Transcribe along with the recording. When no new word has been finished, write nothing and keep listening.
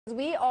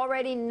We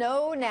already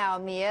know now,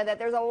 Mia, that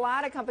there's a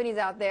lot of companies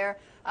out there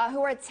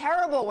who are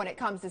terrible when it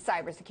comes to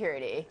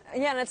cybersecurity.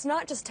 Yeah, and it's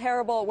not just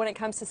terrible when it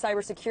comes to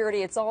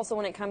cybersecurity. It's also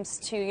when it comes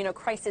to,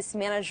 crisis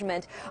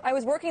management. I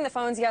was working the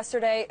phones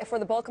yesterday for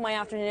the bulk of my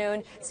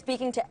afternoon,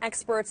 speaking to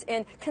experts,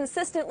 and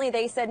consistently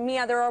they said,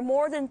 Mia, there are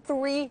more than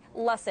 3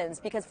 lessons,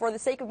 because for the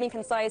sake of being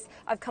concise,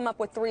 I've come up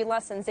with 3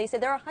 lessons. They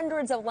said there are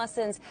hundreds of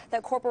lessons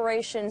that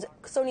corporations,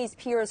 Sony's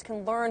peers,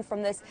 can learn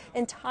from this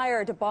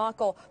entire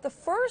debacle. The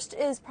first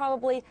is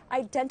probably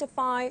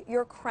identify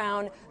your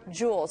crown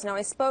jewels. Now,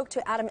 I spoke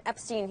to Adam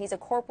Epstein. He's a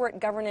corporate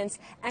governance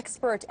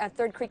expert at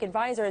Third Creek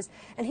Advisors,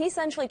 and he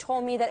essentially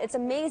told me that it's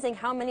amazing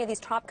how many of these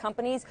top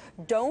companies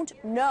don't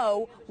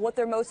know what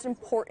their most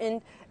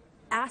important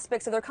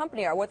aspects of their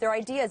company are, what their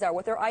ideas are,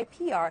 what their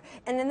IP are.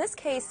 And in this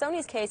case,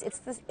 Sony's case, it's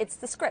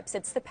the scripts,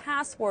 it's the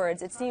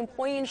passwords, it's the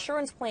employee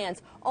insurance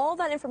plans. All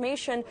that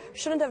information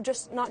shouldn't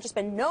have not just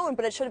been known,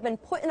 but it should have been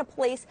put in a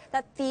place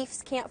that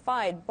thieves can't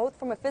find, both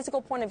from a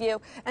physical point of view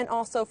and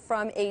also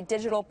from a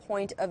digital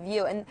point of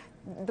view. And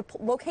the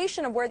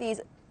location of where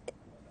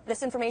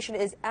this information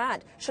is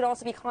at should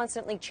also be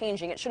constantly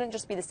changing. It shouldn't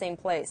just be the same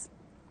place.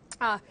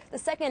 The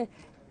second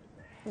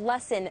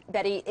lesson,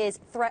 Betty, is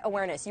threat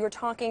awareness. You were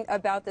talking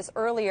about this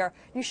earlier.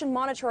 You should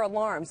monitor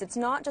alarms. It's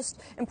not just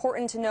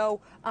important to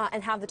know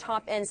and have the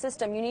top-end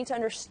system. You need to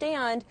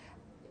understand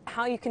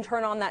how you can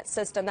turn on that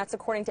system. That's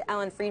according to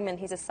Alan Friedman.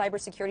 He's a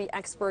cybersecurity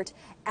expert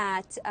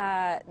at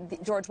the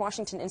George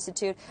Washington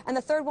Institute. And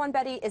the third one,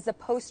 Betty, is the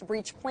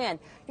post-breach plan.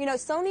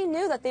 Sony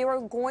knew that they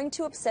were going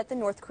to upset the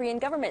North Korean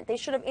government. They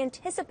should have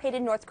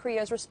anticipated North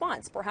Korea's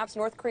response. Perhaps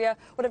North Korea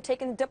would have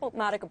taken the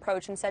diplomatic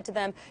approach and said to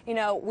them,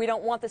 we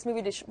don't want this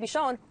movie to be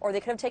shown, or they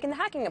could have taken the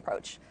hacking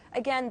approach.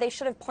 Again, they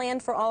should have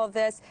planned for all of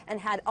this and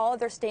had all of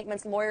their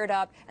statements lawyered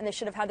up, and they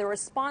should have had their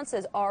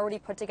responses already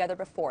put together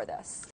before this.